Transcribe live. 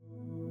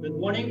Good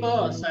morning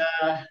po sa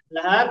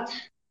lahat.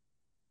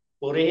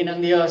 Purihin ang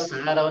Diyos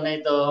sa araw na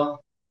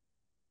ito.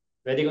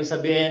 Pwede kong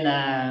sabihin na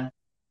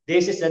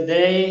this is the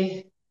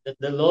day that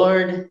the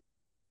Lord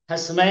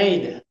has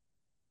made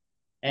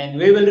and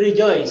we will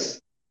rejoice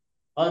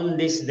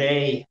on this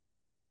day.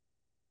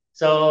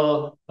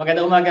 So,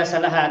 magandang umaga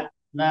sa lahat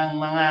ng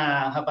mga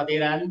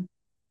kapatiran.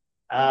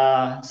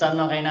 Saan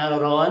man kayo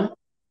naroon?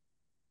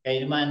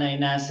 Kayo naman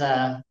ay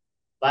nasa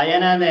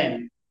bayan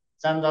natin,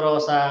 Santa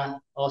Rosa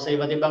o sa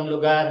iba't ibang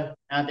lugar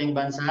ng ating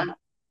bansa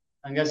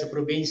hanggang sa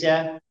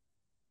probinsya.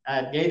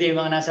 At ngayon din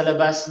mga nasa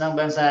labas ng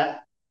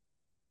bansa,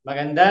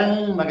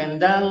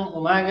 magandang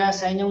umaga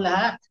sa inyong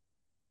lahat.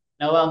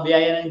 Nawa ang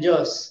biyaya ng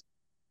Diyos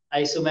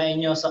ay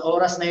sumayin nyo sa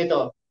oras na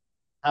ito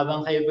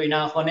habang kayo po'y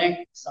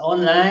nakakonect sa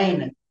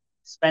online.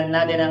 Spend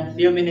natin ang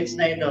few minutes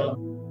na ito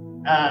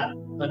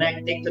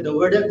connecting to the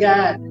Word of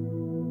God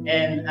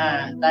and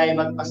tayo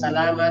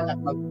magpasalamat at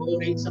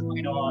magpuri sa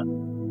Panginoon.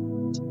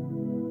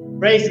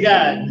 Praise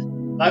God!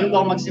 Bago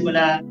po ako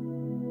magsimula,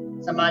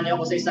 samahan niyo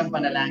ako sa isang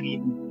panalangin.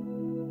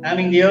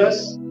 Aming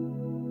Diyos,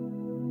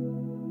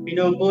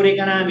 pinupuri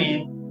ka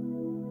namin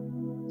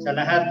sa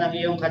lahat ng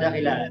iyong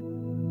kadakilaan.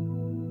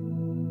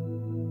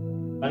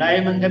 Malayo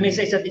man kami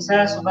sa isa't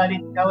isa,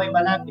 subalit ikaw ay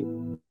malapit.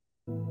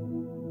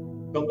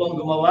 Ikaw pong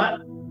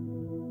gumawa,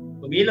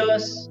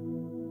 kumilos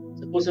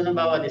sa puso ng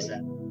bawat isa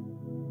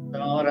sa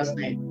mga oras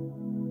na ito.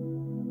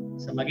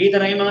 Sa magitan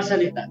ng iyong mga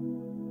salita,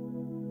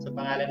 sa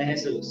pangalan ni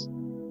Jesus.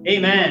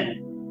 Amen.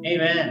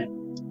 Amen.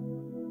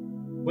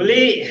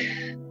 Muli,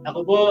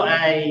 ako po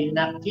ay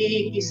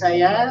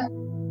nakikisaya,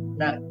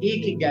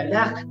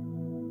 nakikigalak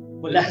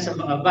mula sa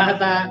mga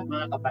bata,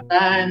 mga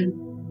kabataan,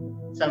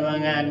 sa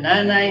mga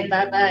nanay,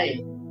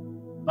 tatay,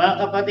 mga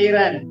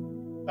kapatiran,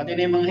 pati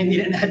na yung mga hindi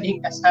na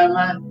nating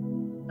kasama,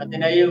 pati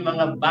na yung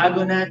mga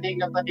bago nating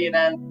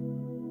kapatiran,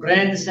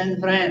 friends,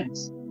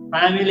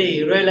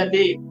 family,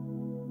 relative.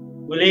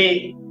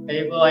 Muli,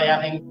 kayo po ay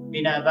aking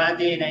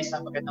binabati na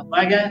isang magandang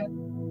umaga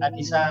at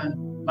isang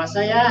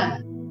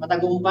masaya,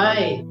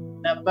 matagumpay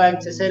na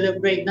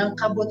pag-celebrate ng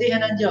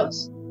kabutihan ng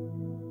Diyos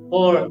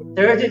for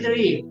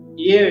 33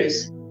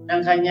 years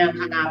ng kanyang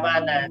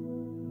katapatan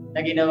na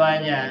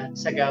ginawa niya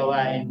sa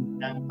gawain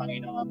ng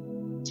Panginoon.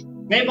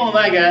 Ngayon pong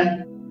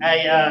umaga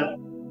ay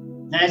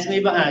nais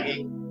may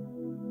bahagi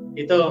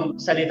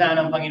itong salita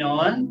ng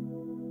Panginoon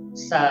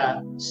sa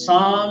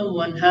Psalm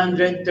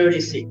 136.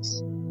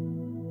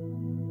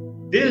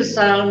 This is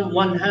Psalm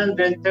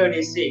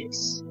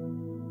 136.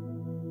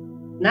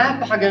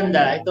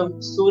 Napakaganda itong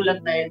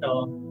sulat na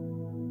ito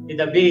ni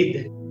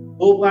David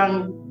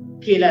upang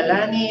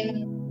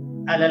kilalanin,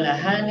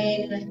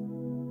 alalahanin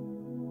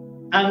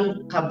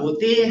ang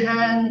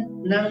kabutihan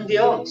ng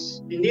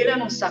Diyos. Hindi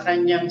lang sa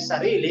kanyang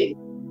sarili,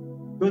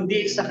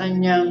 kundi sa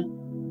kanyang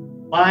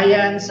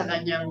bayan, sa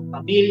kanyang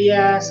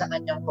pamilya, sa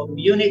kanyang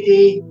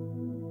community.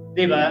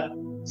 Diba?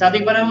 Sa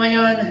ating panahon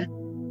ngayon,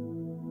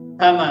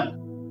 tama,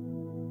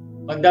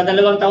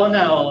 magdadalawang taon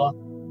na o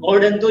more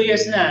than 2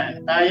 years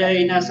na tayo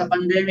ay nasa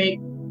pandemic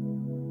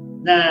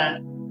na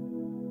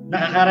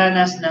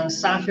nakakaranas ng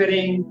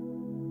suffering,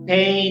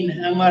 pain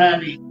ang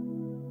marami,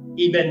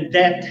 even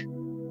death.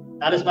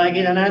 Halos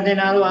makikita natin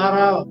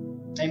araw-araw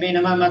ay may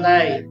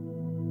namamatay.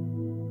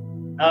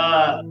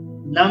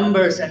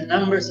 Numbers and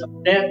numbers of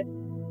death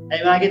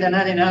ay makikita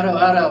natin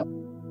araw-araw.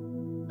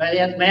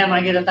 Maya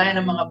makikita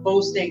tayo ng mga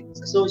posting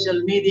sa social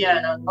media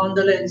ng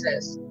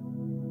condolences,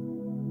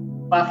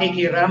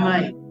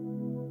 pakikiramay,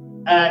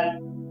 at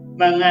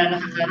mga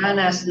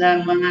nakakaranas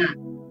ng mga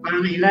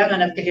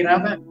pangangailangan at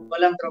kahirapan,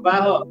 walang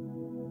trabaho,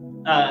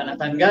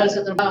 natanggal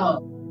sa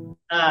trabaho,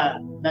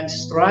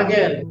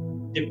 nag-struggle,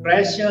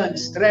 depression,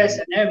 stress,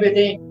 and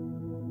everything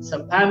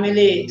sa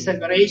family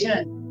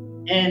separation,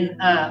 and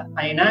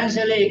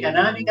financially,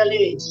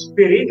 economically,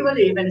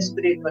 spiritually, even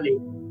spiritually.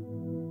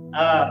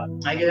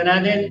 Nakikita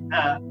natin,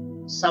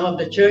 some of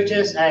the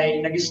churches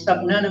ay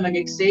nag-stop na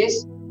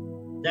mag-exist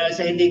dahil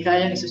sa hindi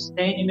kayang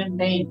i-sustain,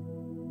 i-maintain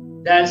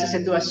dahil sa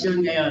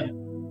sitwasyon ngayon.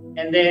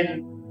 And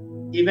then,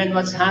 even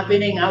what's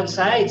happening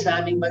outside sa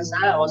ating bansa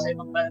o sa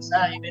ibang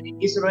bansa, even in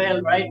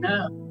Israel right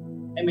now,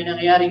 ay may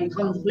nangyaring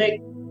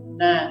conflict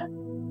na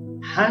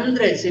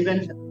hundreds,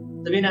 even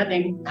sabihin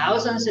natin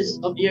thousands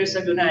of years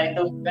ago na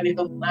itong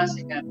ganitong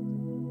klaseng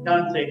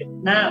conflict.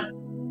 Na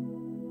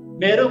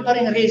meron pa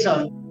rin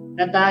reason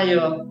na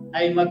tayo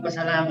ay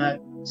magpasalamat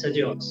sa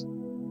Diyos.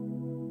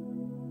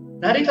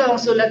 Narito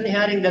ang sulat ni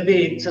Haring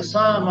David sa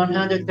Psalm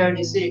 136.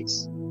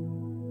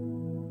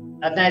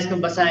 At nais kong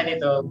basahin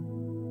ito.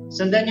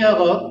 Sundan niyo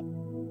ako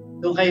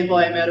kung kayo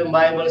po ay merong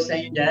Bible sa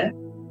inyo dyan.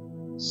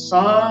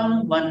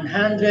 Psalm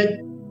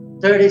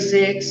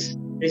 136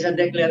 is a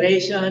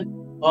declaration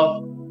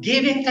of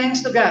giving thanks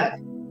to God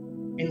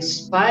in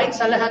spite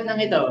sa lahat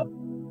ng ito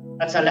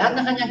at sa lahat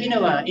ng kanyang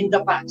ginawa in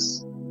the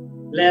past.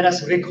 Let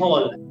us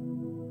recall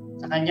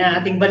sa kanya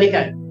ating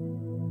balikan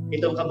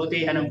itong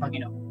kabutihan ng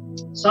Panginoon.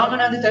 Psalm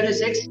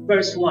 136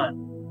 verse 1.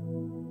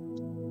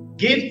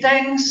 Give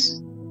thanks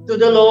to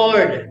the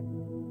Lord,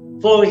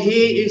 for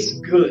He is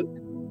good.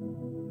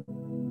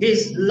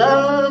 His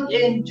love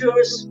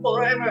endures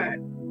forever.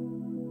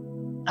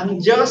 Ang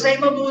Diyos ay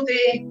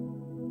mabuti,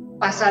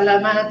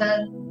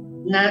 pasalamatan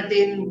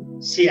natin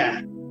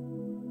siya.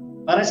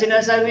 Parang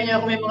sinasabi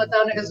niya, kung may mga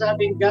tao na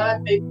kasabing,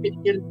 God, may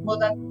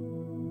pinilimutan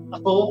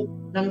ako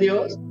ng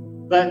Diyos,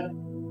 but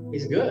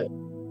He's good.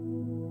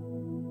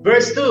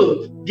 Verse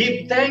 2,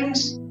 give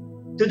thanks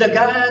to the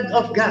God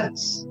of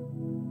gods.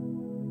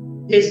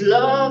 His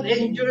love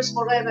endures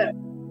forever.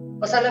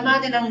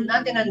 Pasalamatin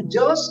natin ang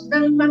Diyos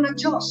ng mga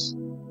Diyos.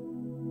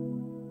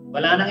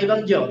 Wala nang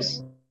ibang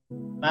Diyos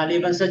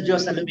maliban sa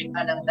Diyos na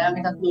lumikha ng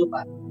langit at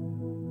lupa,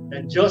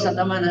 na Diyos at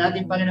Ama ng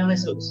ating Panginoong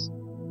Hesus,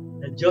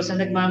 na Diyos na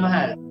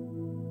nagmamahal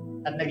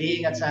at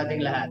nag-iingat sa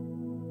ating lahat.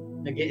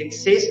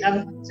 Nag-i-exist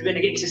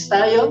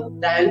tayo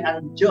dahil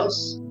ang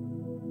Diyos,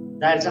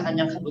 dahil sa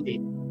kanyang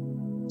kabutihan.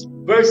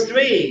 Verse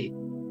 3,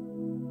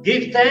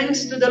 give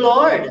thanks to the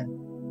Lord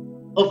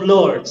of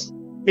Lords.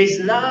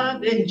 His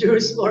love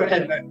endures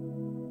forever.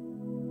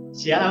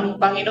 Siya ang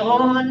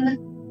Panginoon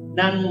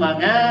ng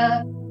mga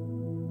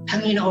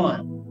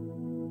Panginoon.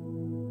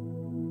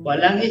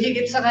 Walang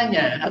hihigit sa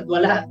Kanya at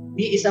wala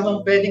ni isa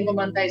mang pwedeng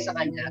kumantay sa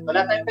Kanya. At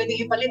wala tayong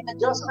pwedeng ipalit na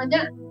Diyos sa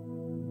Kanya.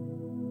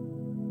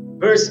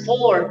 Verse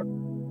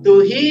 4,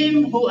 to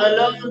Him who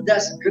alone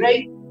does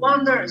great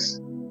wonders.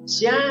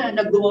 Siya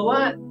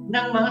naggumawa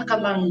ng mga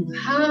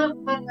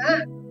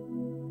kamangha-mangha.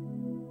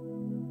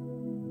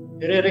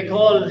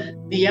 I-recall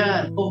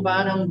niya kung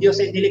paano ang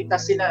Diyos ay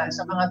niligtas sila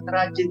sa mga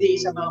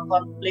tragedy, sa mga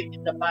conflict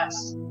in the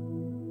past.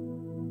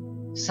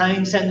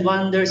 Signs and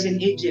wonders in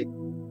Egypt.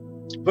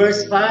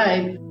 Verse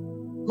 5,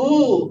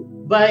 who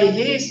by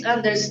His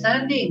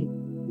understanding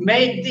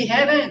made the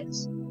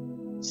heavens.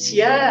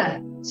 Siya,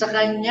 sa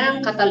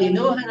kanyang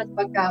katalinuhan at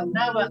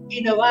pagkaunawa,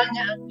 ginawa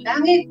niya ang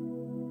langit.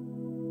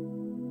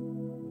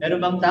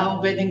 Meron bang taong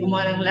pwedeng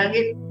gumawa ng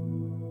langit?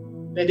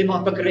 Pwede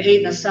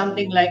makapag-create na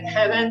something like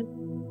heaven?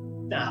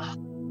 No.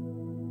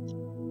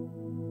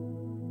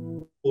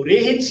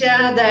 Purihin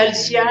siya dahil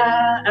siya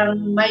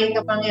ang may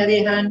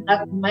kapangyarihan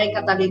at may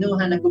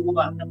katalinuhan na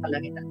gumawa ng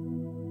kalangitan.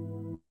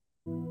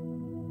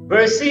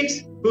 Verse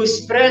 6, who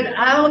spread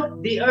out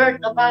the earth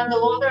upon the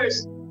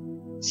waters.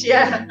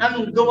 Siya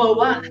ang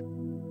gumawa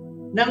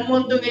ng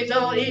mundong ito,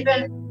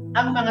 even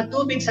ang mga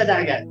tubig sa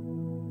dagat.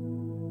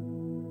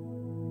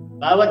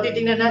 Bawat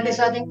titingnan natin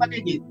sa ating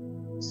paligid,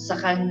 sa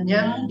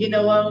kanyang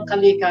ginawang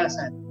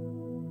kalikasan,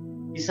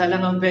 isa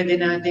lang ang pwede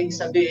nating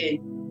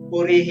sabihin,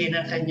 purihin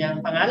ang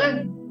kanyang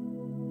pangalan.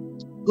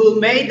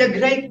 Who made the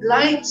great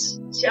lights.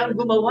 Siya ang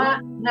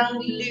gumawa ng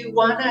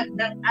liwanag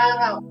ng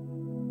araw.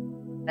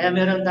 Kaya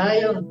meron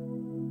tayong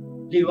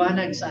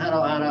liwanag sa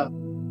araw-araw.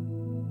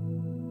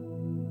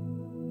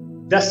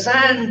 The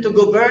sun to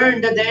govern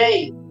the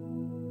day.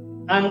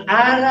 Ang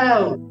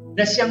araw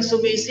na siyang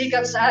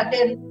sumisikat sa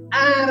atin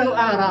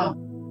araw-araw.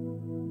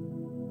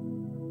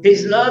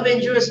 His love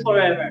endures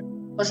forever.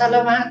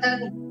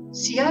 Pasalamatan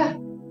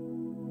siya.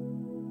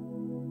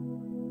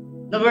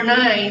 Number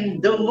 9,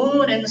 the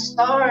moon and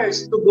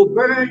stars to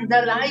govern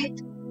the light.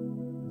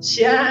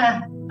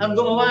 Siya ang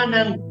gumawa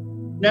ng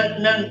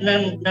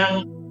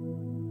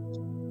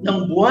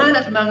buwan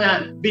at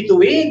mga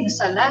bituin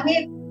sa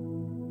langit.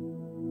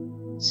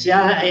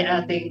 Siya ay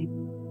ating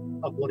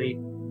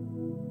paborito.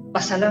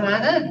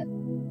 Pasalamatan.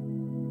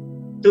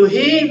 To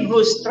Him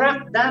who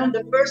struck down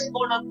the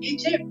firstborn of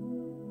Egypt.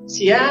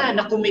 Siya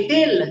na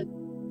kumitil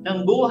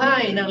ng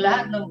buhay ng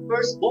lahat ng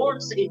firstborn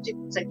sa Egypt,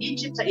 sa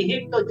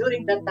Egypto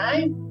during that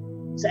time,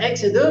 sa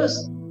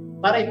Exodus,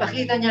 para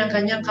ipakita niya ang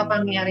kanyang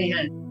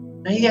kapangyarihan,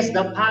 na He has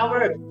the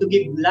power to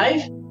give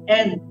life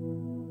and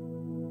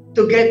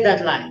to get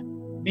that life.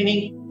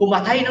 Meaning,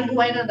 pumatay ng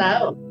buhay ng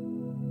tao.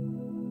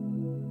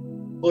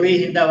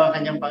 Purihin daw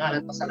ang kanyang pangalan,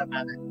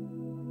 pasalamatan.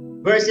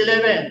 Verse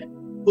 11,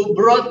 who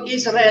brought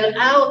Israel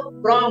out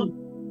from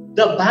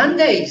the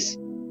bondage,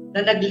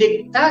 na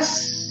nagligtas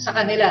sa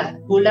kanila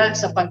mula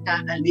sa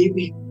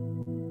pagkaalipin.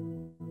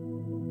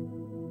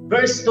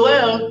 Verse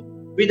 12,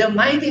 with a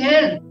mighty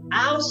hand,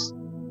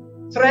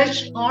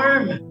 outstretched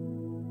arm.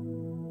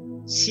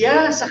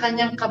 Siya sa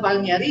kanyang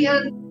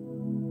kapangyarihan,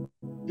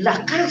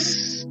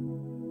 lakas.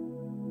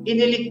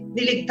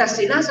 Niligtas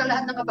sila sa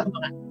lahat ng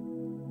kapahamakan.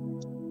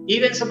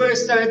 Even sa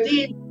verse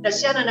 13, na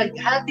siya na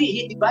naghati,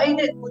 He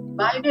divided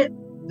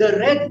the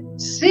Red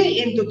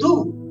Sea into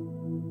two.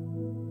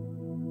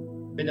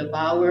 With the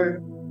power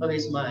of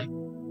His mind.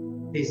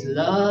 His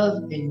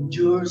love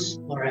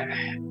endures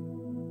forever.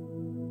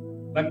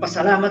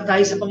 Magpasalamat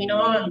tayo sa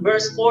Panginoon.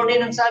 Verse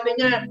 14, ang sabi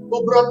niya, who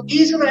brought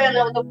Israel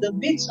out of the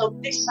midst of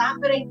this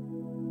suffering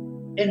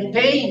and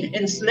pain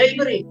and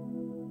slavery.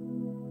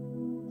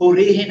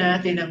 Purihin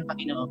natin ang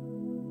Panginoon.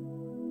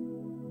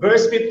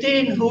 Verse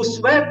 15, who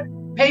swept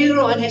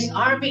Pharaoh and his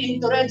army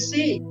into Red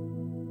Sea.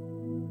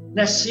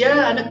 Na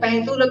siya ang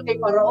nagpahintulot kay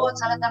Paraon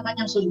sa lahat ng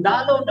kanyang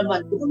sundalo na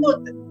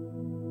madunod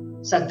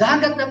sa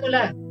dagat na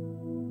pula.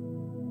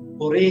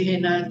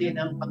 Purihin natin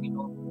ang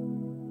Panginoon.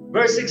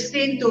 Verse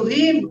 16, to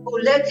Him who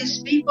led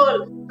His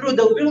people through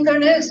the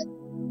wilderness.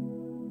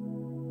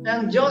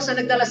 Ang Diyos na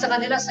nagdala sa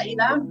kanila sa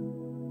ilang.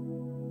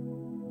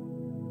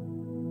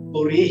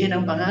 Purihin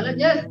ang pangalan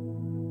niya.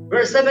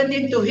 Verse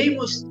 17, to him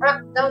who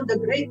struck down the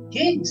great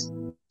kings.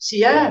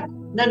 Siya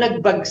na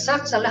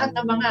nagbagsak sa lahat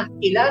ng mga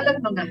kilalang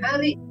mga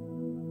hari.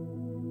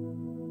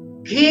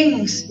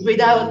 Kings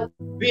without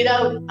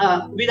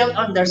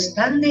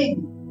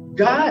understanding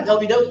God, or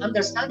without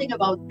understanding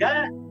about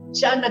God.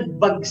 Siya ang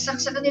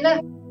nagbagsak sa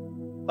kanila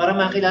para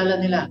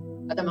makilala nila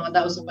at ang mga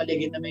tao sa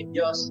paligid na may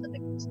Diyos na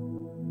nag-iisa.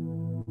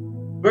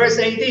 Verse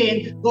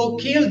 18, who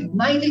killed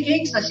mighty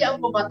kings, na siya ang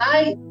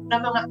pumatay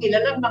ng mga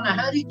kilalang mga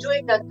hari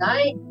during that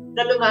time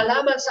na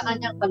lumalaban sa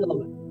kanyang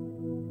kalooban.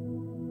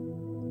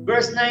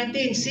 Verse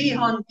 19,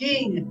 Sihon,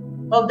 king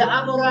of the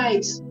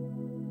Amorites,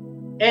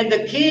 and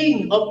the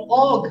king of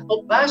Og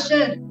of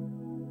Bashan.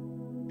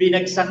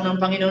 Binagsak ng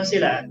Panginoon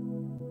sila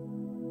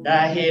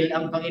dahil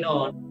ang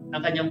Panginoon,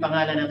 ang kanyang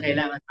pangalan ang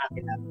kailangan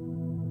makilala.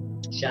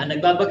 Siya ang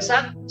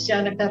nagbabagsak,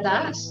 siya ang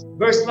nagtataas.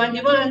 Verse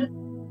 21,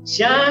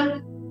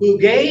 siya who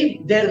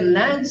gave their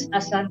lands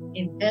as an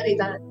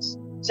inheritance.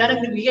 Siya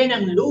nagbibigay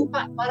ng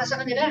lupa para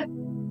sa kanila.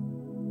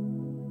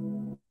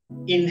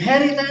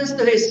 Inheritance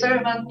to His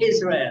servant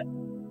Israel.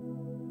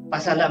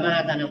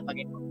 Pasalamatan ng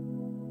Panginoon.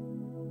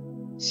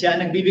 Siya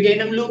nagbibigay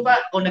ng lupa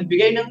o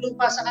nagbigay ng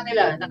lupa sa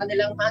kanila na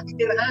kanilang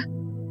matitirahan.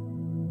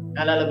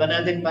 Naalala ba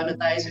natin paano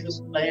tayo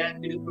sinusuplayan,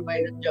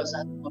 pinuprovide ng Diyos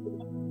sa ating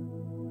mabuhay.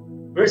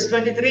 Verse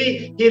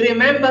 23, He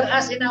remembered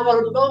us in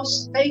our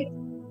lost state,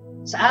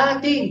 sa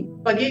ating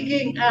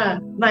pagiging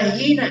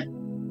mahina,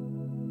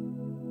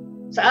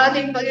 sa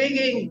ating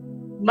pagiging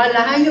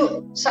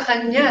malayo sa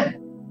Kanya.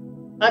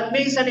 At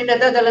minsan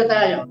inadadala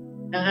tayo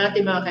ng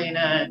ating mga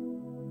kahinaan.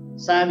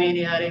 Sabi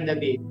ni Haring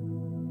David,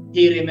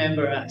 He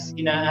remember us.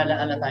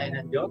 Inaalaala tayo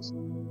ng Diyos.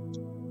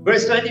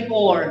 Verse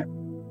 24,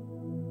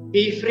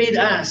 He freed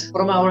us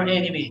from our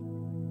enemy.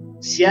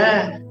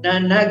 Siya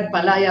na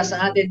nagpalaya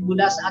sa atin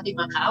mula sa ating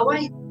mga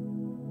kaaway.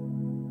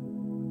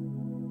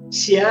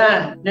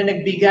 Siya na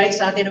nagbigay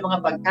sa atin ng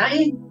mga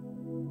pagkain.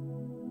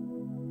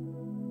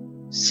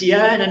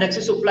 Siya na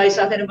nagsusupply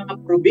sa atin ng mga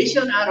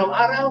provision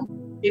araw-araw,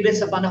 even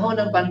sa panahon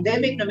ng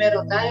pandemic na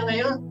meron tayo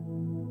ngayon.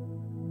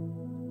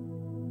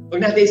 Huwag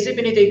natin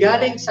isipin ito'y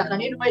galing sa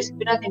kanino, may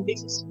isipin natin,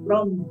 this is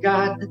from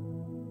God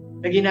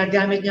na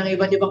ginagamit niya ang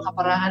iba't ibang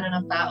kaparaanan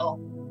ng tao.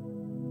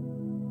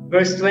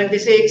 Verse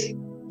 26,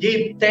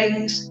 give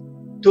thanks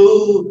to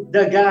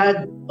the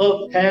God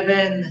of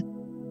heaven,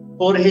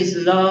 for His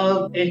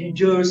love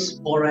endures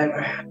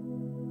forever.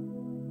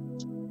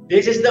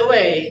 This is the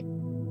way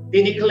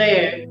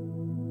dineclare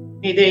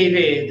ni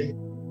David,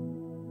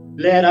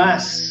 let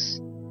us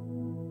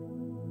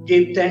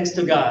give thanks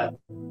to God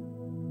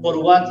for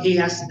what He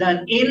has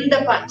done in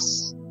the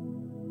past.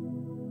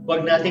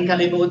 Huwag nating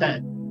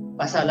kalimutan,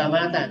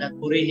 pasalamatan at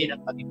purihin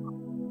ang Panginoon.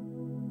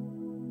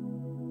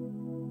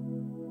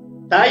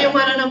 Tayong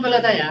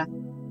mananampalataya,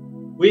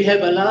 we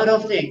have a lot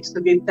of things to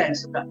give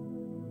thanks to God.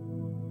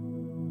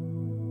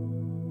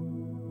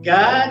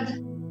 God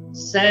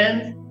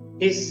sent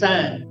His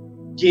Son,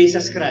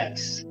 Jesus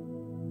Christ,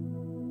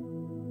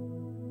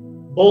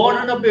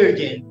 born of a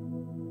virgin,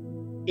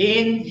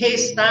 in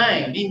His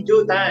time, in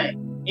due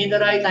time, in the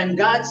right time.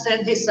 God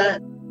sent His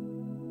Son.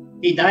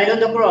 He died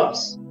on the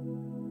cross,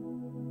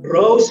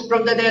 rose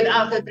from the dead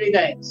after 3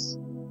 days.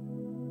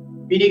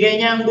 Binigay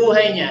niya ang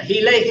buhay niya.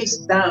 He laid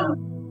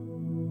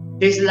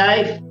His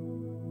life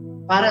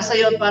para sa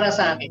iyo at para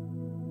sa akin.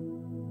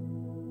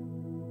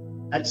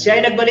 At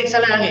siya ay nagbalik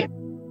sa langit.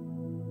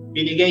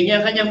 Binigay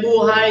niya ang kanyang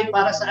buhay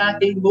para sa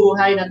ating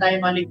buhay na tayo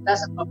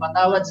maligtas at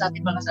mapatawad sa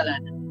ating mga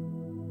kasalanan.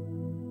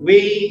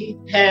 We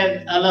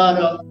have a lot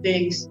of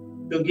things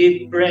to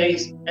give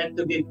praise and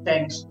to give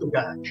thanks to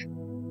God.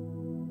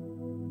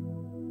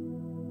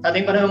 Sa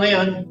ating panahon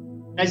ngayon,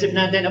 naisip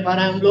natin na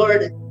parang,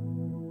 Lord,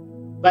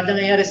 ba't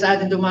nangyayari sa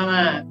atin itong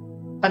mga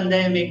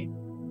pandemic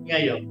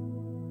ngayon?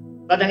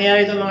 Ba't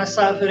nangyayari itong mga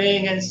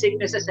suffering and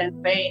sicknesses and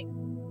pain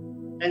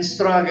and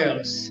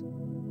struggles?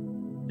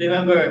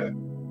 Remember,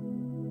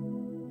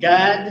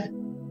 God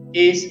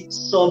is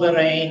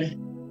sovereign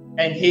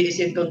and He is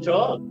in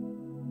control.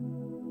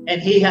 And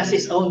He has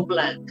His own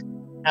plan.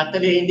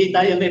 Actually, hindi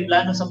tayo may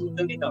plano sa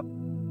mundo ito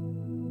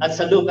at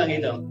sa lupang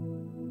ito.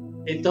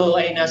 Ito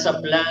ay nasa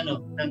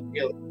plano ng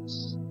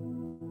Diyos.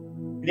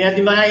 Hindi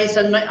natin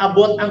may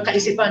abot ang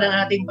kaisipan ng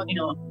ating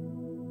Panginoon.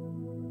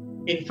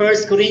 In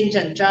 1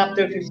 Corinthians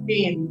chapter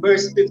 15,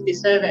 verse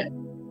 57,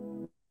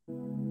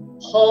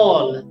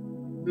 Paul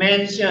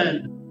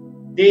mentioned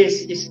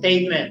this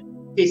statement.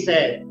 He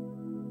said,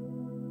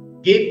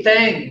 give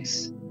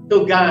thanks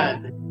to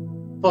God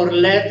for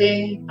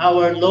letting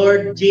our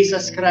Lord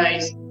Jesus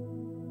Christ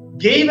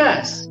He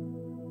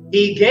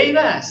gave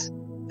us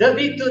the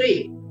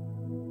victory.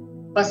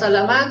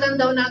 Pasalamatan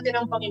daw natin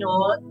ang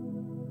Panginoon,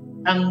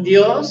 ang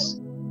Diyos,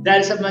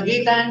 dahil sa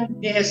magitan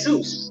ni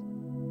Jesus.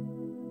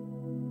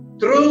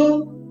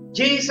 Through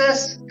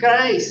Jesus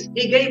Christ,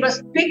 He gave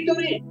us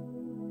victory.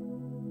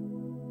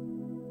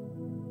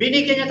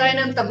 Binigyan niya tayo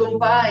ng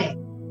tagumpay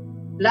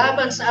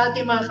laban sa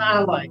ating mga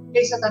kaaway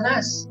kay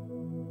Satanas.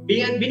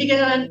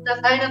 Binigyan na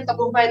tayo ng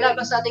tagumpay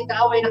laban sa ating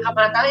kaaway na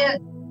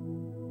kamatayan.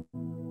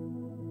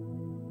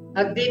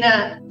 At di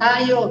na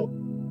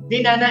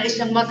nais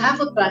niyang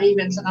matakot pa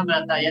even sa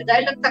kamatayan.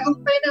 Dahil ang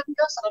tagumpay ng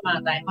Diyos sa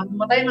kamatayan.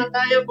 Magmatay man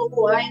tayo,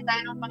 bubuhayin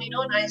tayo ng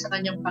Panginoon ayon sa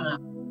kanyang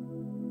pangako.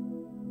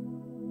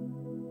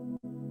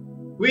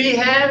 We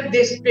have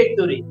this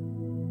victory.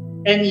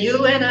 And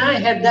you and I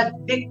have that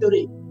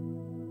victory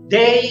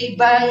day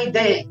by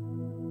day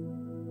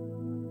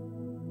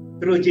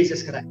through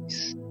Jesus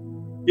Christ.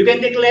 You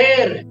can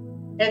declare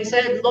and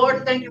say,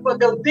 Lord, thank you for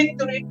the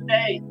victory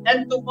today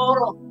and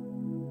tomorrow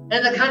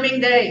and the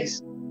coming days.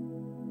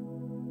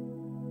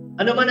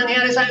 Ano man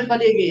nangyari sa aming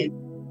paligid,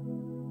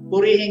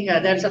 purihin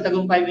ka dahil sa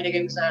tagumpay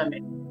binigay mo sa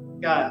amin,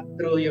 God,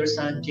 through your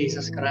Son,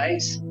 Jesus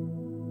Christ.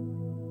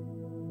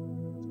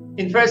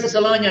 In 1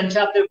 Thessalonians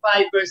chapter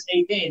 5, verse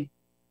 18,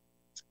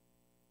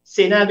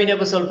 sinabi ni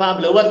Apostle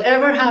Pablo,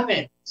 whatever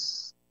happens,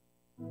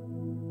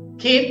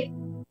 keep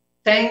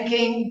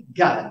thanking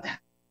God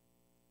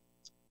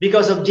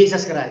because of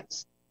Jesus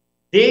Christ.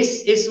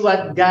 This is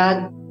what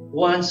God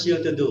wants you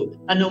to do.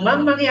 Ano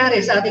mang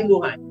mangyari sa ating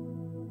buhay,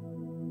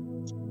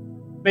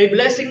 may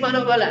blessing man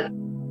o wala,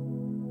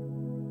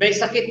 may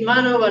sakit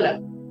man o wala,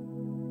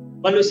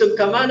 malusog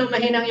ka man o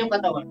mahinang yung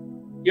katawan,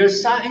 you're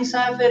in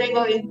suffering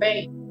or in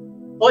pain,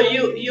 or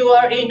you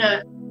are in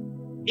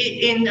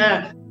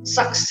a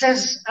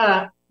success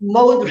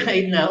mode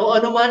right now, o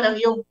ano man ang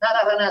iyong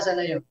nararanasan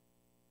na yun.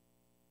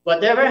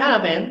 Whatever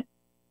happened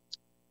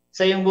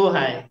sa iyong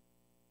buhay,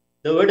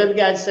 the Word of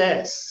God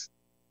says,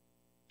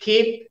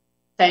 keep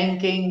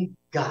thanking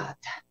God.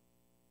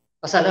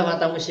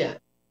 Pasalamatan mo siya.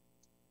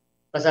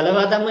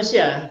 Pasalamatan mo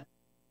siya,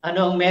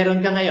 ano ang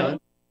meron ka ngayon,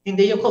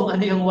 hindi yung kung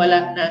ano yung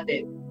wala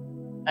natin,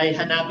 ay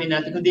hanapin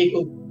natin, kundi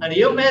kung ano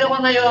yung meron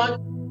ka ngayon,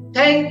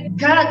 thank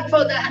God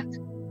for that.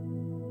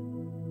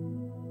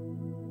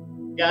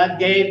 God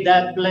gave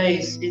that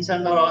place in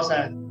Santa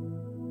Rosa.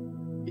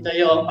 Ito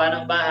yung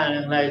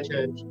panambahan ng Life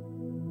Church.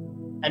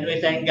 And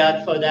we thank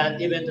God for that,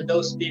 even to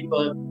those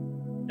people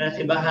na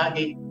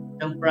nakibahagi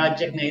ng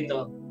project na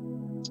ito.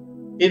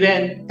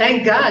 Even,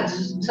 thank God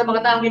sa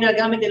mga taong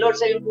ginagamit ni Lord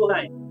sa iyong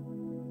buhay.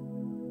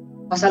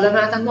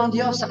 Pasalamatan mo ang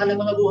Diyos sa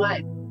kanilang mga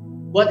buhay.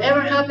 Whatever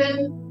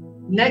happened,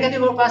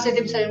 negative or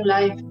positive sa iyong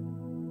life,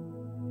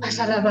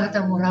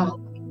 pasalamatan mo raw.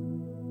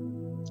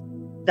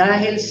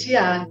 Dahil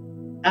siya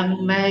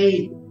ang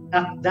may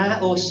akda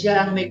o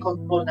siya ang may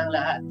control ng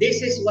lahat.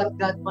 This is what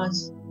God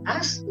wants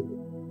us to do.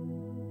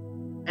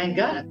 And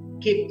God,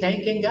 keep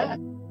thanking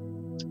God.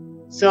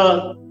 So,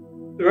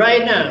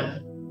 right now,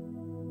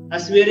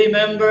 as we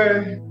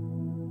remember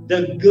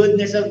the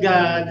goodness of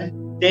God,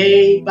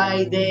 day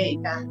by day,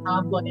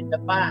 kahapon, in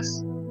the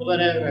past,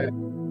 whatever,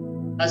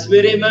 as we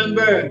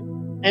remember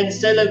and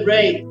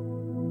celebrate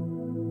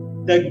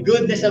the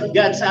goodness of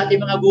God sa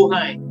ating mga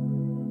buhay,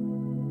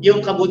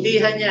 yung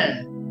kabutihan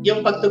niya,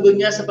 yung pagtugon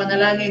niya sa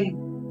panalangin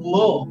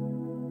mo,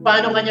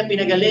 paano kanya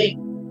pinagaling,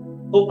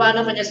 o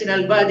paano kanya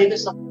sinalba dito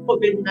sa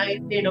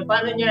COVID-19, o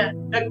paano niya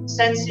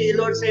nag-send si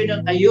Lord sa iyo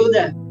ng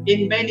ayuda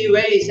in many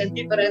ways and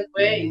different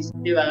ways,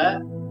 di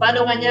ba?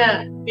 Paano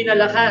kanya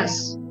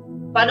pinalakas,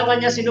 paano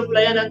kanya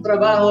sinuplayan ng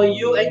trabaho,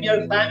 you and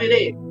your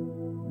family.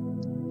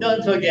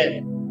 Don't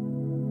forget,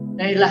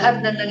 na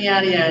lahat ng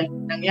nangyari yan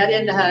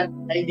lahat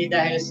ay hindi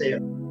dahil sa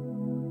iyo.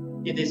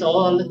 It is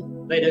all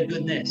by the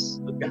goodness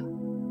of God.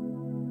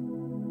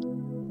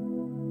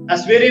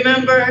 As we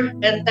remember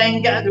and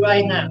thank God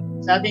right now,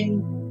 sa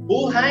ating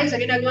buhay, sa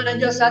ginagawa ng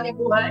Diyos sa ating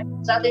buhay,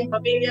 sa ating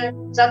pamilya,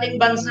 sa ating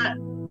bansa.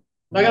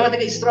 Bagamat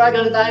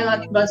nag-struggle tayo ng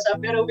ating bansa,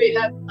 pero we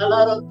have a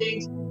lot of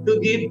things to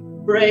give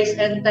praise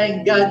and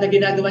thank God na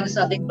ginagawa niya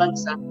sa ating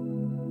bansa.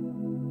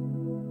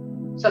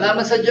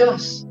 Salamat sa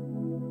Diyos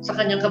sa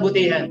kanyang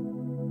kabutihan.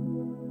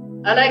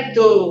 I like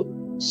to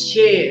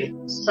share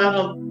some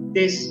of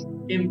this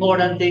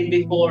important thing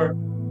before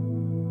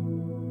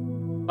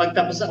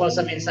pagtapos ako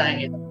sa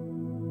mensaheng ito.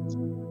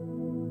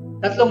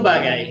 Tatlong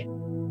bagay.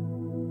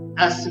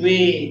 As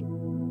we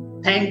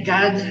thank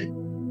God,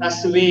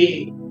 as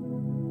we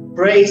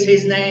praise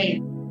His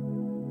name,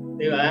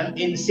 di ba?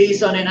 In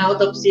season and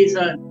out of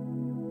season,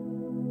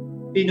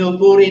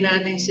 pinupuri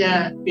natin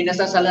siya,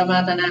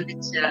 pinasasalamatan natin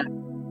siya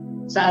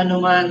sa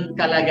anuman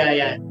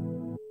kalagayan.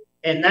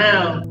 And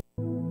now,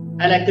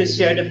 I like to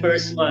share the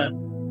first one.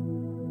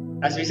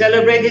 As we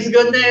celebrate His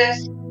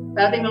goodness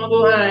sa ating mga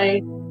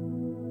buhay,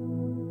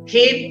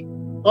 keep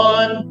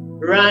on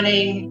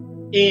running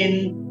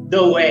in the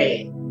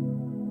way.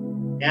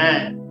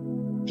 Yan.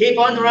 Keep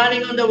on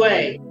running on the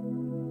way.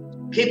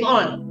 Keep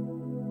on.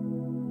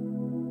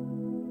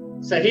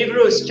 Sa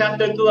Hebrews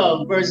chapter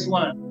 12, verse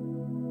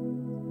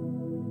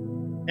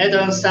 1.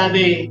 Ito ang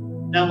sabi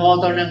ng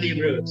author ng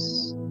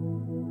Hebrews.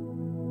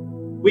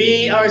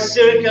 We are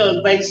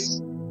circled by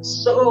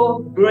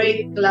so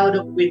great cloud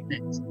of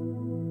witness,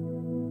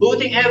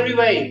 putting off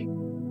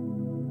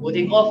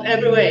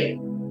every way,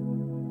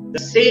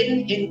 the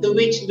sin into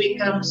which we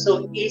come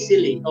so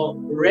easily or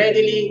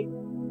readily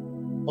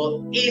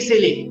or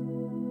easily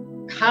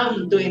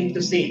come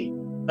into sin.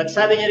 But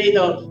sabi niya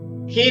dito,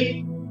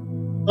 keep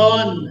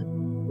on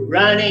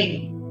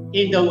running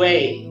in the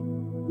way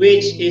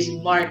which is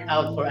marked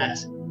out for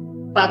us.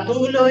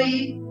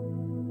 Patuloy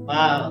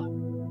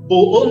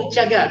buong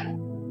tiyaga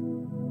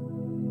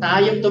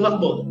tayong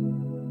tumakbo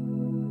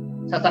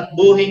sa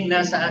takbuhing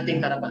nasa ating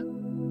harapan.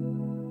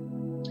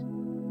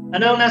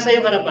 Ano ang nasa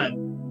iyong harapan?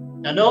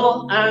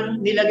 Ano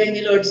ang nilagay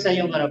ni Lord sa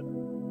iyong harapan?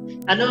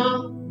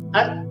 Ano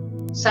at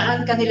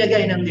saan ka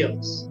nilagay ng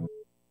Diyos?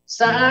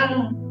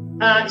 Saang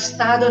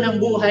estado ng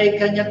buhay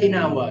Kanya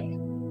tinawag?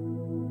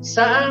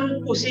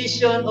 Saang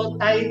position o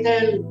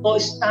title o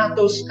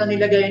status ka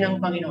nilagay ng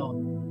Panginoon?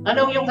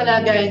 Anong iyong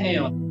kalagayan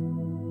ngayon?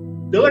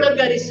 The Word of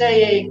God is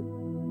saying,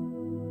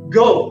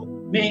 go,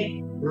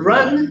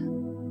 run,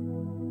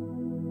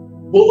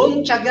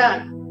 buong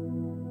tiyaga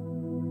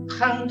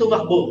kang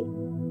tumakbo.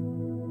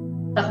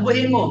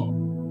 Takbuhin mo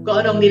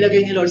kung anong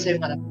nilagay ni Lord sa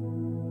iyong harapan.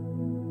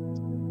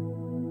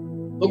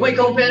 Huwag mo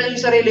i-compare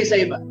yung sarili sa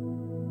iba.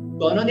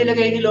 Kung anong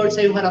nilagay ni Lord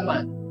sa iyong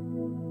harapan,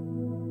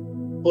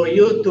 for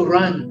you to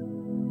run,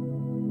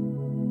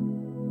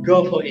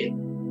 go for it.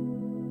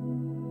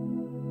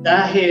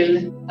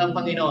 Dahil ang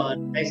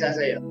Panginoon ay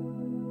sasayo.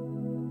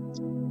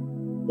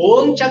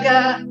 Buong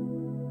tiyaga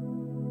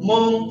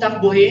mong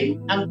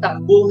takbuhin ang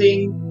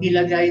takbuhing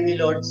nilagay ni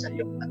Lord sa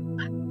iyong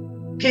harapan.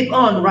 Keep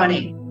on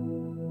running.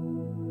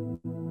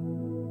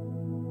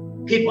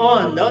 Keep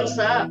on, don't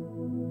stop.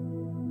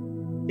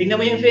 Tingnan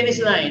mo yung finish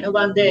line.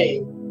 One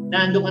day,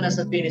 naandun ka na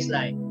sa finish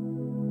line.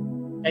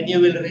 And you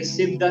will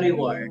receive the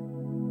reward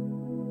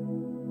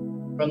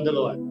from the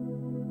Lord.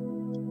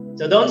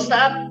 So don't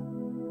stop.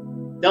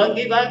 Don't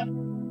give up.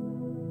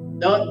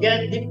 Don't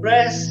get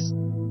depressed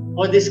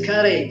or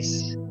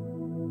discouraged.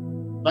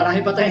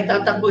 Marami pa tayong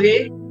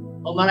tatakbuhin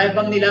o marami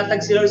pang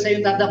nilatag si Lord sa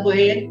iyong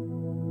tatakbuhin.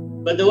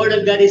 But the Word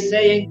of God is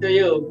saying to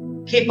you,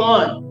 keep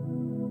on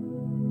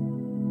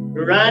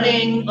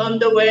running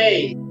on the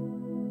way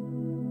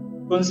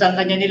kung saan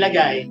Kanya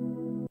nilagay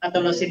at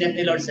ano sinet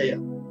ni Lord sa iyo.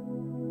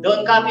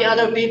 Don't copy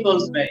other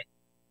people's way.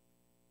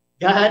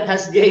 God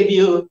has gave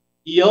you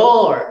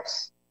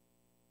yours.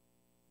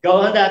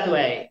 Go on that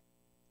way.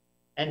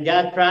 And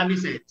God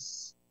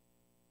promises.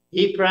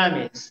 He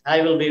promised,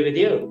 I will be with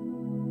you.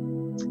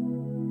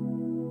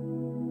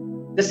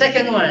 The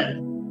second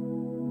one,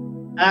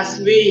 as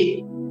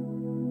we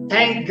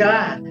thank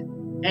God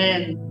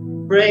and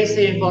praise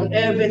Him for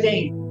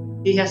everything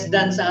He has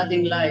done sa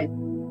ating life,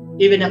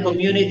 even a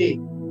community,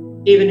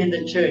 even in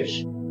the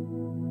church.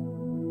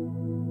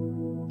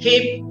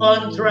 Keep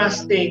on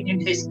trusting in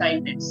His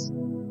kindness.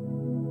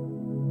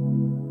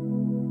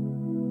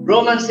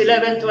 Romans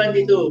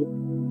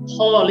 11:22,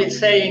 Paul is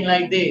saying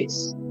like this,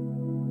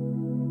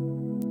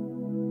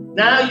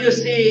 now you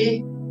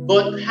see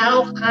both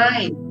how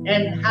kind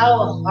and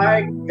how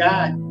hard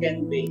God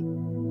can be.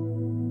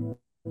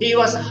 He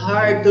was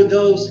hard to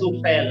those who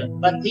fell,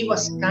 but He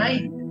was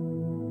kind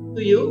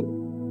to you.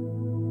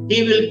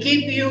 He will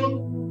keep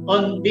you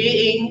on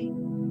being,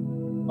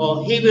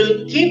 or He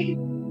will keep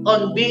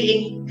on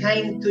being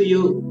kind to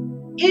you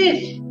if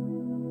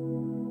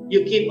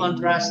you keep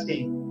on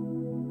trusting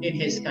in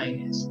His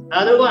kindness.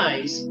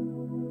 Otherwise,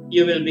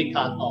 you will be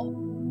cut off.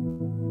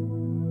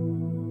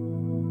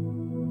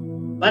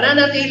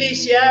 Mananatili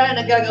siya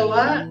na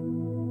gagawa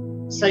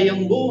sa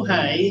iyong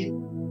buhay.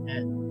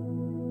 Yan.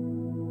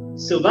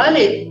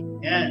 Subalit,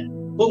 yan,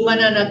 kung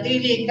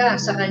mananatili ka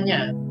sa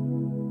Kanya,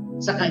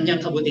 sa Kanyang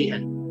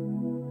kabutihan.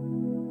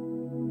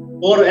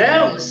 Or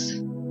else,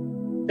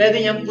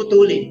 pwede niyang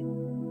putulin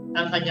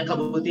ang Kanyang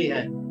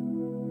kabutihan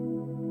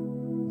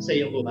sa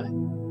iyong buhay.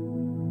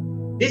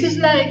 This is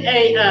like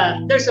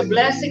there's a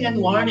blessing and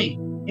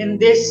warning in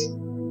this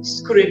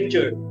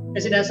scripture.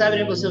 Kasi sinasabi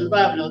ni Apostol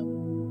Pablo,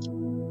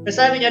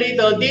 nasabi niya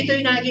rito, dito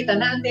yung nakikita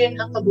natin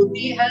ang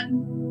kabutihan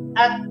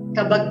at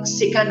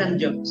kabagsikan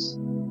ng Diyos.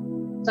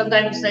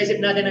 Sometimes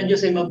naisip natin ang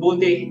Diyos ay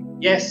mabuti.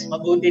 Yes,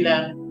 mabuti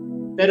lang.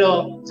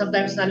 Pero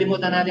sometimes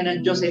nalimutan natin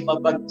ang Diyos ay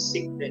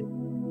mabagsik din.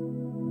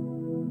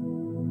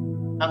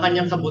 Ang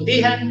Kanyang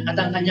kabutihan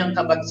at ang Kanyang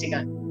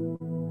kabagsikan.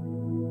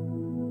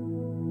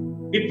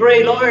 We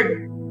pray,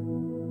 Lord,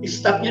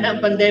 stop niyo na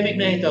ang pandemic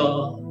na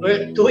ito.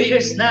 We're 2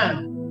 years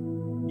na.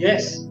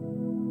 Yes.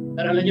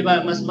 Pero alam niyo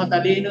ba, mas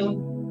matalino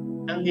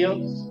ang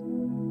Diyos.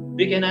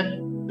 We cannot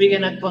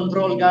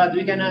control God.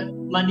 We cannot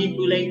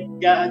manipulate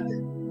God.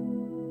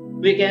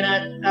 We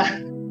cannot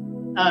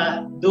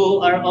do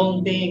our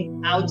own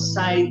thing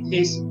outside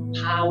His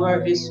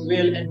power, His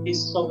will, and His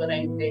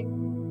sovereignty.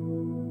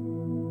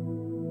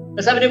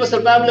 Sabi ni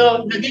Apostol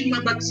Pablo, naging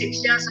mabagsik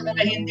siya sa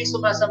mga hindi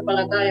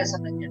sumasampalataya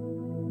sa Kanya.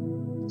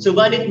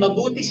 Subalit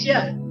mabuti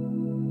siya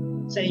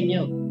sa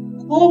inyo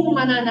kung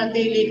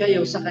mananatili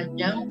kayo sa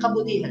Kanyang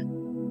kabutihan.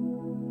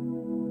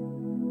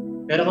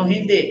 Pero kung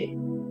hindi,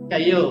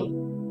 kayo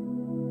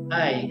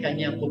ay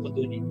Kanyang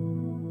puputulin.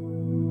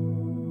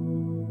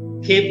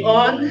 Keep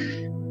on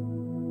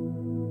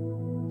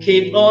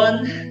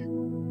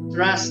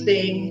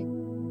trusting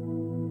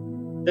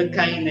the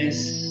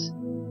kindness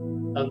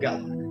of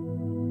God.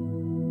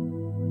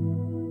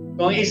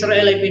 Kung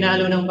Israel ay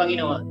pinalo ng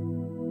Panginoon,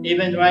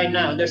 even right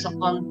now, there's a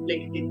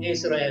conflict in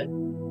Israel.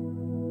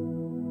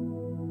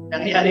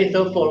 Nangyari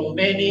ito for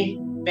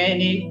many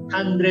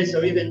hundreds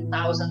or even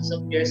thousands of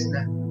years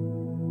na.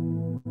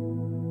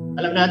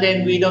 Alam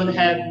natin, we don't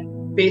have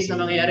peace na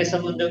mangyayari sa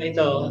mundong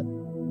ito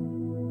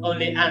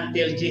only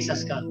until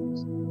Jesus comes.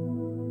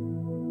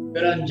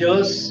 Pero ang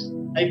Diyos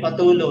ay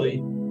patuloy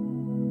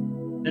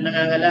na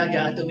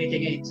nangangalaga at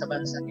tumitingin sa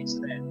bansang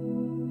Israel.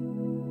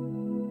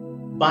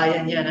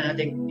 Bayan niya na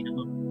ating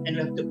Panginoon. And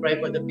we have to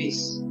pray for the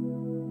peace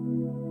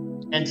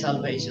and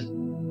salvation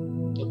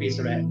of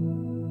Israel.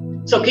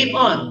 So keep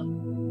on.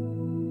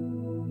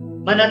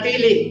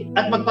 Manatili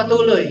at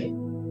magpatuloy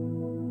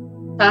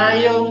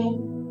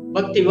tayong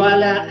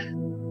magtiwala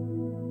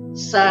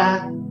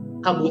sa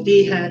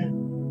kabutihan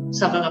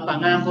sa mga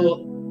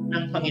pangako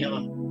ng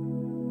Panginoon.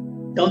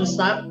 Don't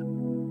stop.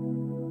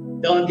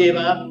 Don't give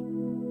up.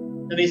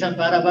 Minsan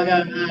para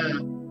bagang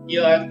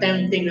you are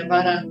tempting na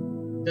parang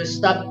to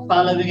stop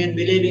following and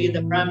believing in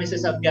the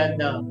promises of God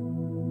now.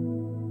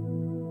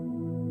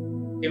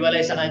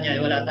 Iwalay sa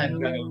Kanya, wala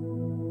tayong magagawa.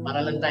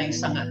 Para lang tayong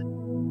sanga.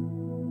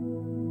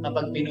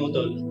 Kapag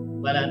pinutol,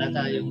 wala na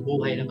tayong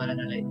buhay na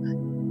mananalaytay.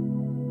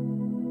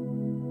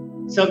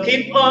 So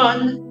keep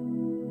on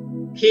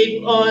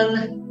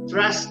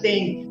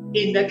trusting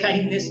in the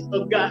kindness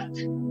of God.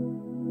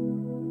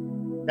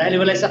 Dahil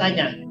wala sa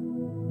Kanya,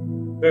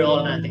 we're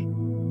all nothing.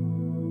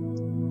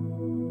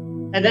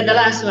 And then the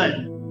last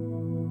one,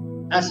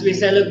 as we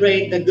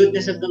celebrate the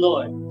goodness of the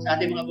Lord sa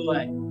ating mga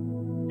buhay,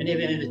 and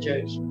even in the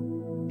church,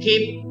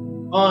 keep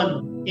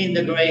on in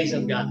the grace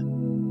of God.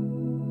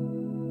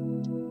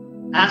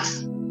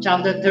 Acts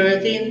chapter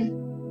 13,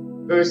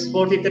 verse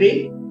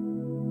 43,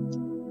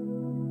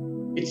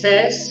 it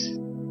says,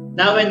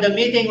 "Now when the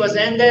meeting was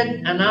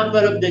ended, a number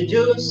of the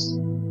Jews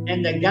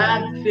and the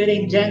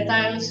God-fearing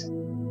Gentiles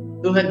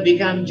who had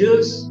become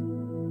Jews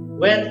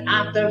went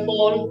after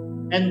Paul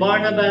and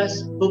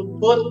Barnabas, who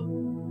put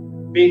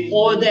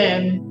before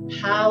them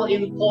how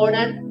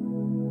important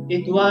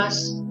it was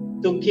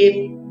to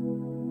keep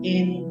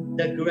in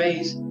the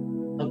grace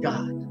of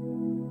God."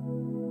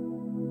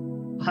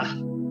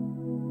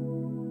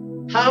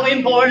 How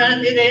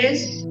important it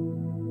is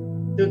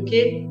to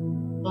keep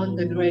on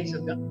the grace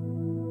of God.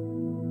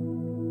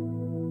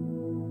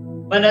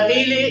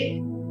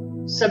 Manatili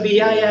sa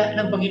biyaya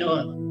ng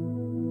Panginoon.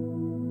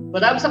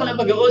 Matapos ako ng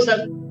pag-uusap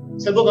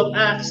sa Book of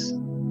Acts,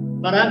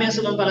 marami ang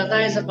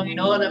sumampalataya sa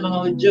Panginoon, ang mga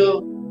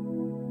Hudyo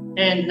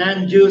and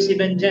non-Jews,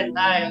 even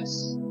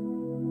Gentiles,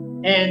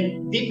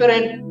 and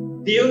different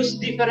views,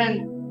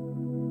 different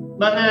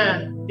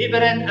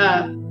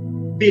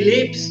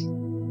beliefs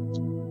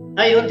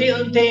ay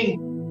unti-unting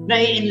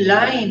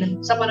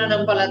nai-inline sa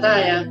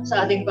pananampalataya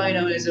sa ating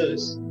Panginoon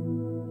Jesus.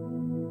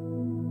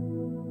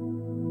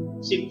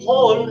 Si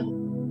Paul,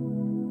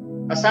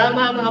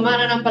 kasama ang mga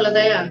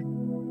mananampalataya,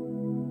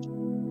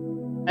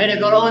 ay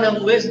nagkaroon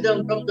ng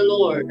wisdom from the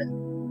Lord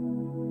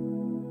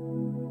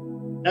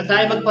na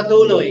tayo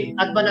magpatuloy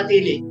at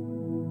manatili.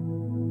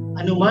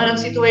 Ano man ang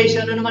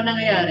situation, ano man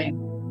nangyayari,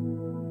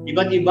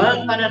 iba't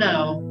ibang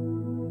pananaw,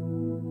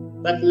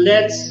 but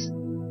let's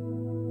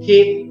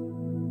keep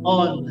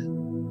on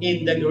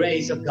in the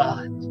grace of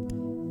God.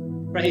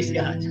 Praise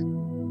God.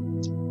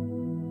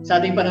 Sa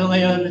ating panahon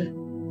ngayon,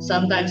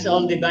 sometimes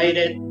all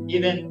divided,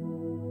 even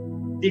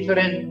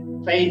different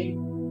faith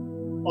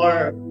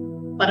or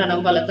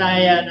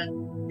pananampalataya ng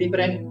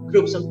different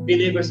groups of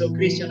believers or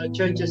Christian or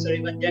churches or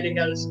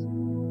evangelicals.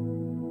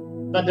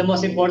 But the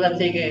most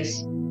important thing is,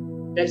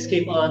 let's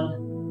keep on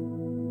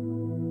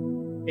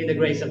in the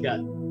grace of God.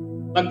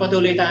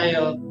 Magpatuloy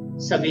tayo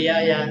sa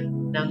biyaya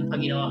ng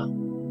Panginoon.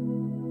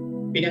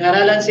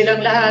 Pinangaralan silang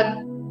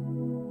lahat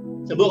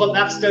sa Book of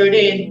Acts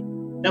 13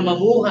 na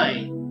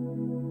mamuhay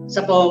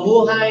sa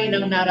pamumuhay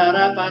ng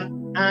nararapat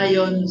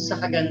ayon sa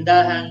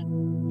kagandahan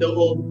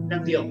loob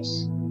ng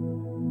Diyos.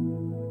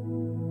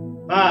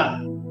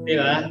 Di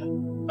ba?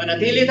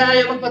 Manatili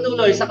tayo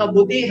magpatuloy sa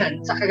kabutihan,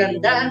 sa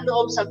kagandahan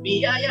loob, sa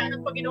biyaya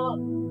ng Panginoon.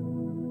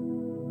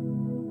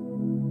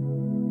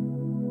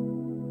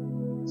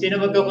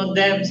 Sino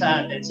magko-condemn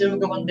sa atin? Sino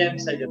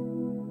magko-condemn sa iyo?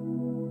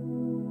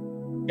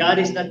 God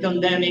is not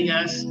condemning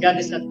us. God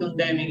is not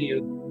condemning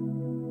you.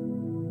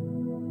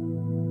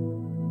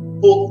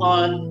 Hook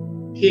on,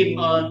 keep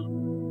on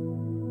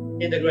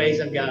in the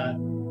grace of God.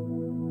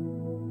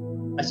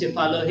 As you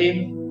follow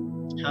Him,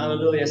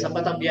 hallelujah,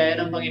 sapat ang biyaya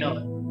ng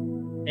Panginoon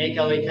na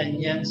ikaw ay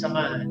Kanyang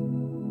samahan,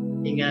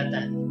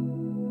 ingatan,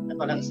 at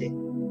palangsin.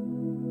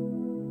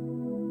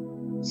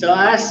 So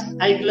as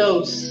I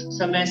close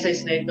sa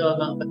message na ito,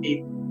 mga kapatid,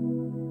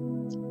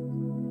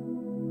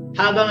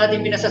 habang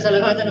ating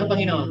pinasasalamatan ng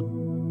Panginoon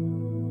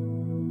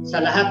sa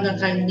lahat ng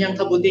Kanyang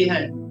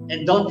kabutihan,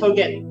 and don't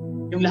forget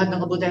yung lahat ng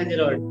kabutihan ni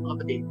Lord,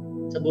 mga kapatid,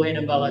 sa buhay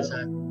ng bawat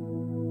sa atin.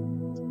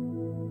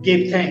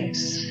 Give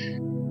thanks.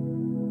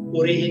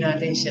 Purihin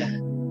natin siya.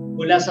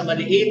 Mula sa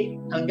maliit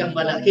hanggang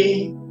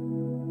malaki,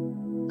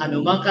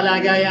 anumang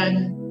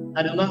kalagayan,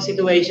 anumang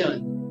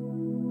situation,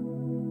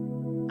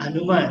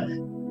 anuman,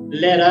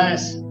 let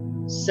us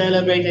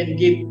celebrate and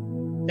give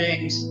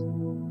thanks.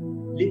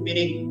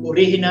 Meaning,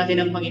 purihin natin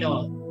ang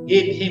Panginoon.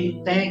 Give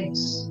Him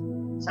thanks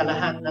sa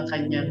lahat ng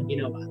Kanyang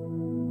ginawa.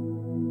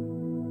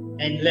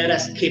 And let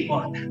us keep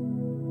on.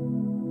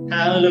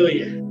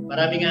 Hallelujah.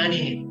 Maraming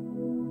anihin.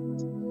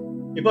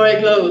 Before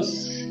I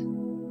close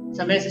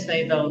sa message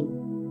na ito,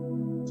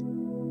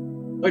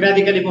 huwag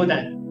natin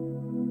kalimutan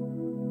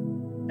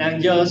na ang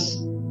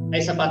Diyos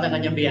ay sapat ang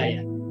kanyang biyaya.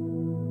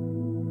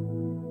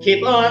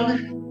 Keep on.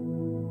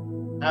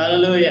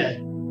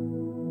 Hallelujah.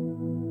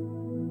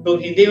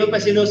 Kung hindi mo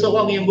pa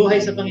sinusuko ang iyong buhay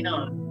sa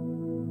Panginoon,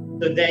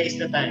 today is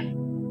the time.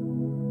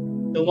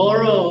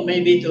 Tomorrow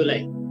may be too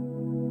late.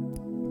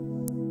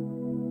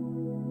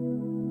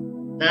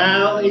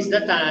 Now is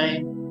the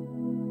time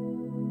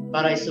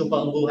para isuko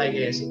ang buhay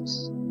kay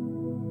Jesus.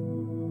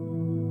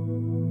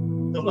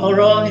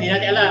 Tomorrow, hindi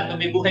natin alam kung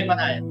may buhay pa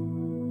tayo.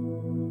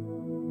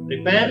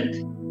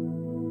 Repent,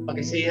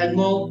 pag-isihan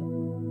mo,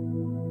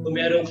 kung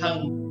meron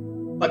kang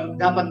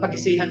dapat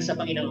pag-isihan sa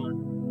Panginoon.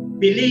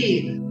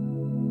 Believe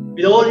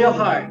with all your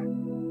heart,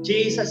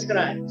 Jesus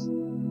Christ,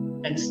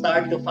 and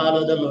start to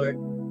follow the Lord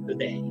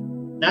today.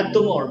 Not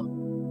tomorrow.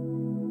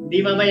 Hindi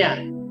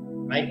mamaya.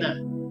 Right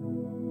now.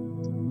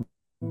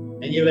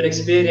 And you will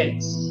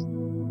experience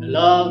the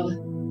love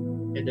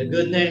and the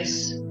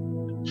goodness,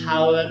 the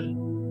power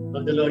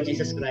of the Lord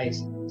Jesus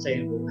Christ sa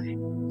iyong buhay.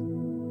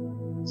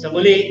 Sa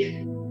muli,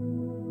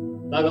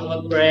 bago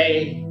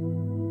mag-pray,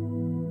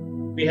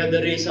 we have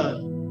the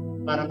reason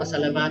para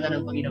pasalamatan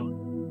ang Panginoon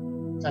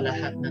sa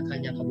lahat ng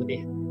kanyang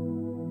kabutihan.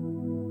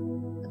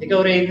 At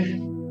ikaw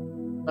rin,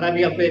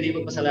 marami kang pwede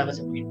magpasalamat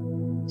sa Panginoon.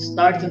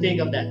 Start to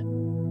think of that.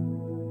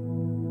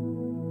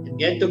 And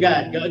get to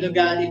God. Go to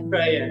God in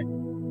prayer.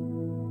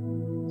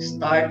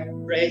 Start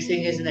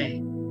praising His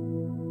name.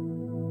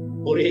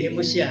 Purihin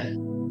mo siya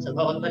sa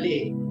bawat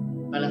maliit,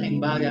 malaking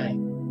bagay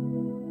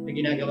na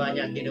ginagawa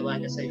niya at ginawa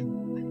niya sa iyo.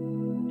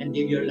 And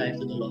give your life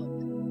to the Lord.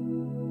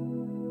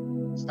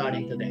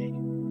 Starting today.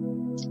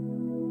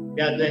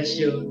 God bless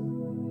you.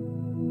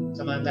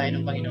 Samahan tayo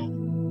ng Panginoon.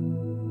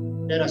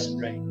 Let us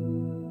pray.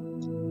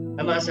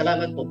 Ama,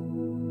 salamat po.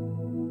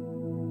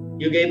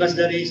 You gave us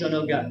the reason,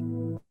 O God.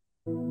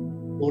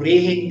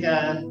 Purihin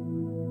ka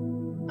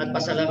at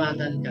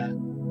pasalamatan ka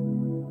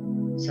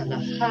sa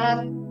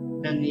lahat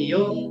ng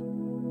iyong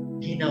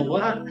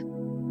ginawa,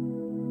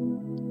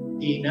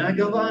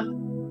 ginagawa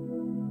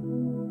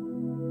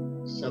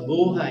sa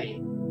buhay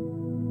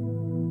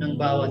ng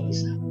bawat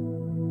isa.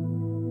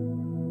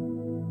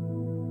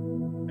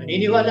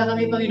 Naniniwala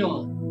kami,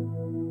 Panginoon,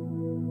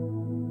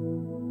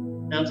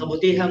 na ang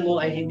kabutihan mo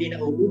ay hindi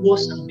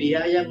nauubos, ang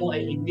biyaya mo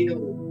ay hindi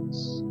nauubos.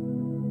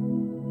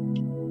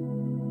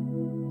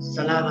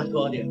 Salamat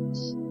po,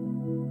 Diyos.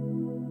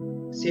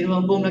 Sino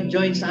man pong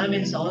nag-join sa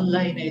amin sa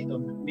online na ito,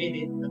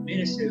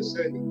 ministry of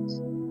service,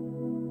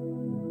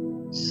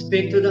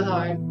 speak to the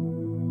heart,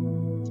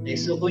 na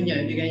isuko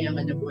niya, ibigay niya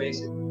kanyang buhay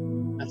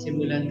at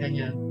simulan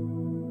kanya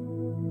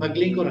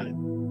paglingkuran,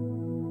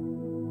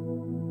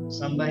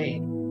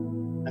 sambahin,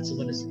 at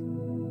sumunod sa iyo.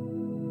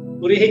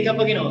 Purihin ka,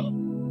 Panginoon.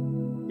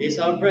 This is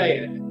our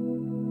prayer.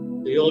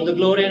 To you all the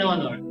glory and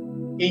honor.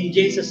 In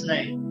Jesus'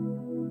 name.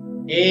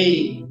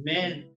 Amen.